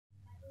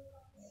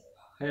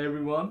Hi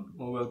everyone,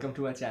 welcome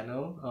to my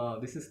channel.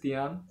 This is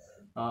Tian.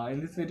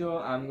 In this video,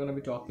 I'm gonna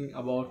be talking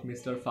about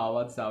Mr.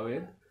 Fawad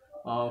Jawaid.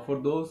 For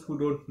those who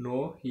don't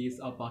know, he is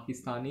a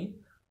Pakistani.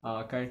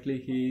 Currently,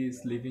 he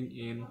is living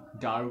in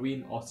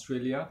Darwin,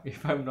 Australia,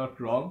 if I'm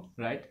not wrong,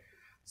 right?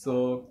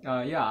 So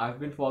yeah, I've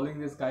been following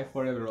this guy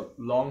for a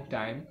long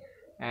time,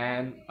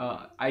 and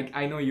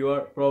I know you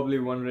are probably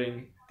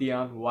wondering,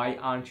 Tian, why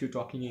aren't you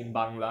talking in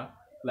Bangla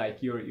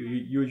like your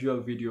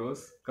usual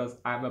videos? Because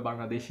I'm a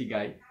Bangladeshi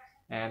guy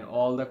and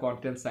all the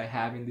contents I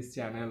have in this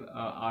channel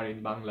are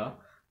in Bangla.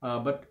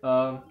 But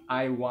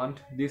I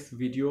want this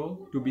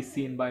video to be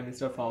seen by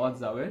Mr. Fawad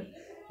Zawed,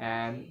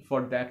 and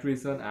for that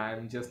reason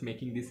I'm just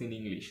making this in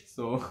English.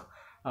 So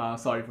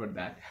sorry for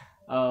that.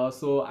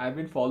 So I've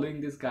been following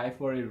this guy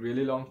for a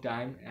really long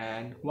time,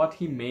 and what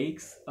he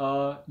makes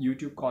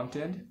YouTube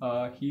content,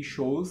 he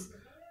shows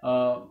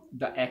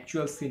the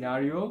actual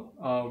scenario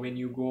when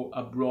you go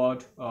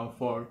abroad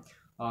for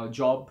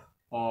job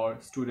or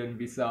student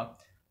visa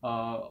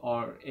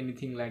or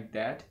anything like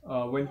that.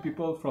 When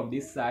people from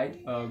this side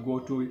go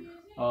to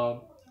uh,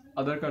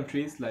 other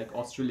countries like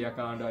Australia,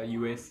 Canada,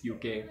 US,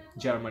 UK,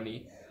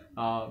 Germany,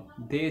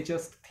 they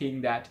just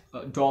think that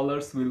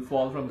dollars will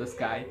fall from the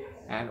sky,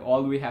 and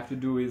all we have to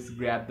do is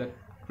grab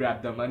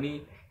the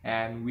money,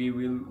 and we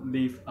will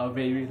live a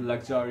very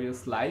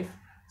luxurious life.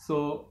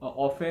 So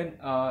often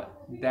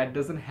that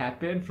doesn't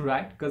happen,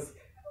 right? Because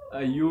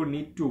you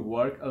need to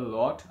work a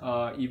lot.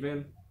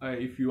 Even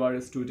if you are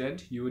a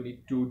student, you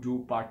need to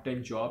do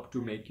part-time job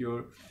to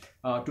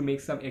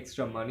make some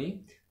extra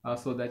money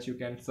so that you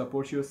can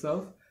support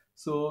yourself.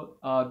 So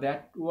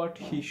that what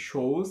he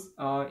shows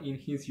in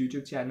his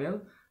YouTube channel.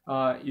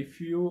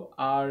 If you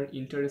are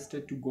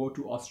interested to go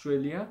to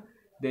Australia,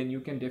 then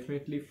you can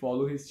definitely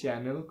follow his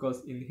channel,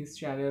 because in his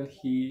channel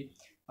he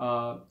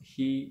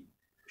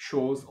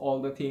shows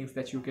all the things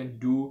that you can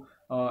do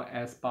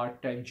as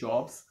part-time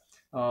jobs.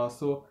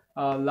 So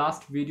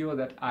last video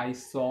that I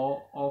saw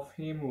of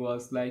him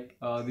was like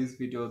this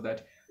video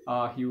that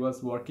he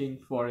was working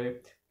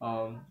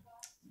um,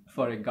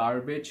 for a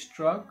garbage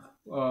truck.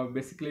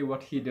 Basically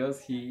what he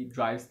does, he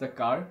drives the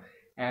car,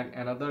 and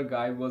another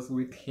guy was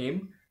with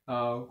him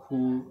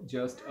who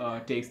just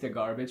takes the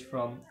garbage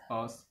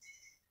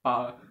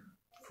uh,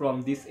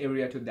 from this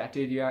area to that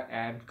area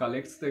and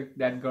collects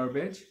that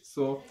garbage.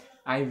 So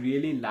I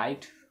really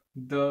liked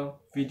the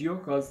video,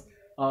 because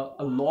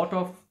a lot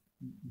of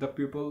the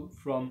people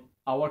from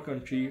our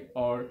country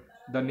or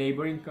the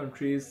neighboring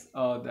countries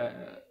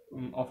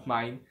of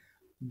mine,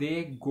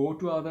 they go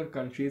to other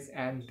countries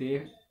and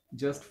they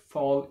just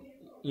fall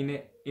in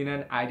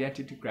an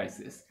identity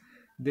crisis.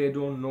 They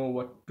don't know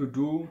what to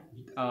do.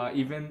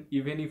 Even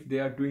if they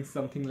are doing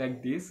something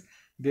like this,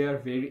 they are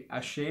very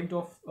ashamed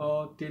of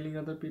telling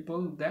other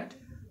people that.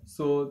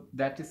 So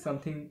that is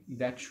something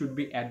that should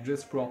be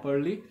addressed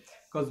properly,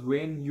 because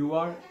when you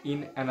are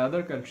in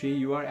another country,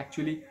 you are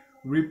actually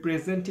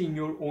representing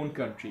your own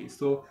country.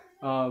 So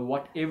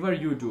whatever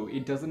you do,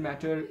 it doesn't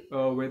matter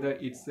whether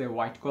it's a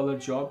white collar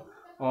job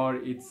or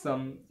it's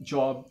some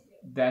job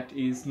that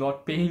is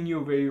not paying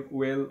you very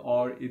well,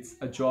 or it's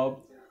a job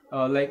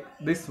like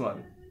this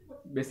one.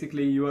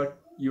 Basically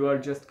you are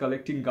just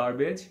collecting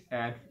garbage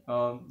and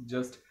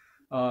just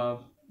uh,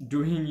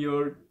 doing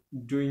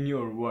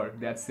your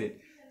work, that's it.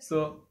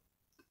 So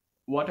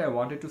what I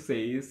wanted to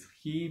say is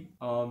he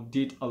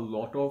did a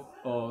lot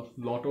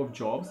of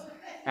jobs,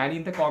 and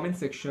in the comment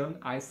section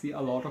I see a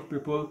lot of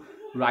people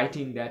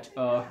writing that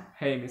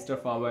hey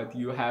Mr. Fawad,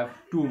 you have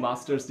two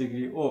master's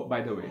degree. Oh,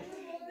 by the way,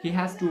 he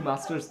has two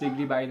master's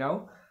degree by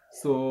now.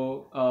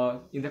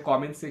 So in the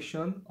comment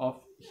section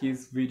of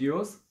his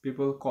videos,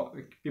 people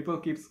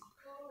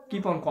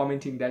keep on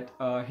commenting that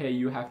hey,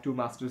 you have two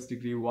master's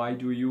degree, why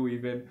do you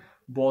even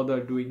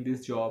bother doing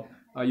this job?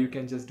 You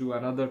can just do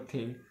another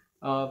thing.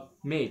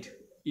 Mate,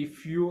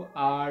 if you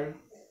are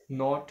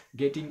not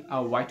getting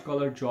a white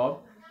collar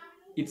job,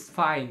 it's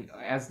fine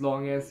as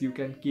long as you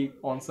can keep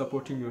on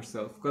supporting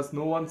yourself, because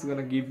no one's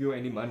gonna give you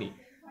any money.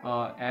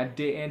 At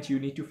day end, you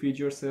need to feed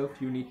yourself,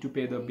 you need to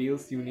pay the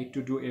bills, you need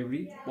to do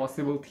every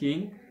possible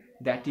thing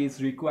that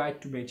is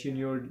required to maintain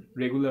your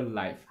regular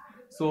life.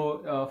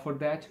 So for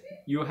that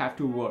you have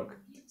to work.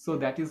 So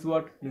that is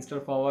what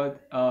Mr.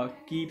 Fawad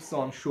keeps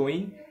on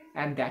showing,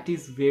 and that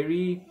is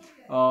very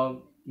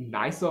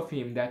nice of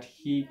him, that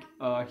he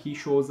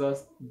shows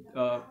us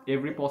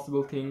every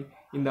possible thing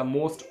in the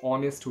most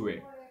honest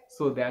way.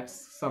 So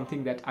that's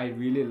something that I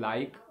really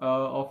like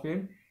of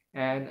him,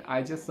 and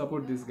I just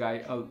support this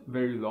guy a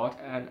very lot,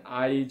 and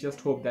I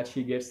just hope that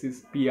he gets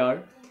his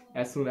PR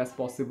as soon as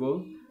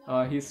possible.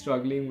 He's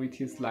struggling with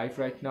his life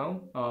right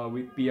now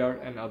with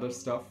PR and other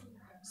stuff.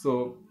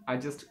 So I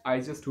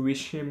just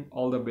wish him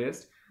all the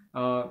best.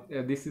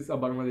 This is a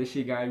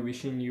Bangladeshi guy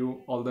wishing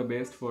you all the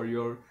best for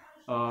your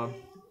uh,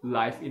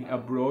 life in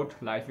abroad,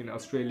 life in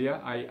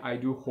Australia. I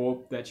do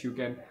hope that you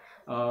can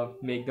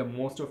make the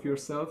most of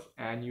yourself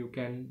and you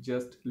can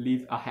just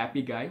live a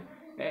happy guy.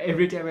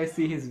 Every time I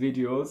see his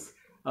videos,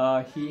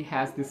 he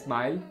has this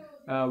smile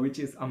which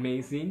is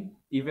amazing.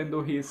 even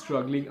though he is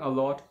struggling a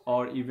lot,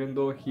 or even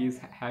though he is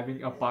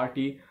having a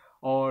party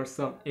or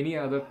some any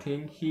other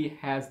thing, he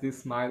has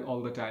this smile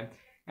all the time,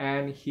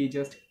 and he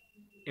just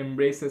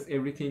embraces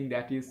everything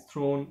that is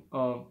thrown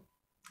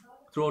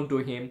to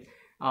him,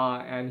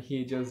 and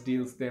he just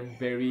deals them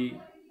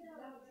very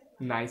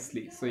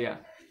nicely. So yeah,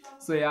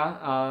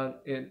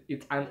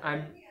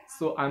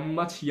 I'm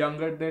much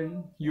younger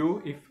than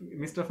you. If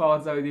Mr.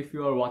 Fawaz Jawaid, if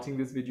you are watching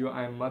this video,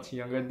 I'm much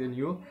younger than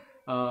you.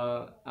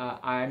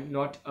 I'm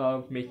not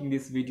making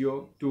this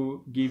video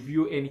to give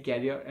you any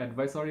career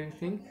advice or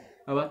anything,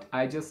 but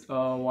I just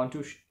want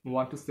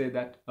to say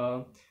that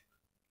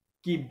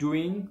keep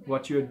doing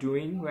what you're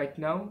doing right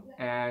now,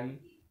 and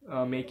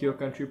make your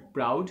country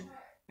proud,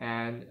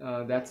 and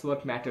that's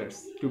what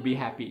matters, to be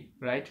happy,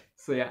 right?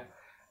 So yeah,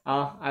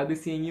 I'll be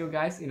seeing you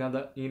guys in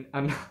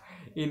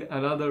in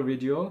another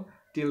video.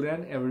 Till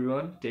then,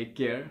 everyone, take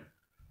care.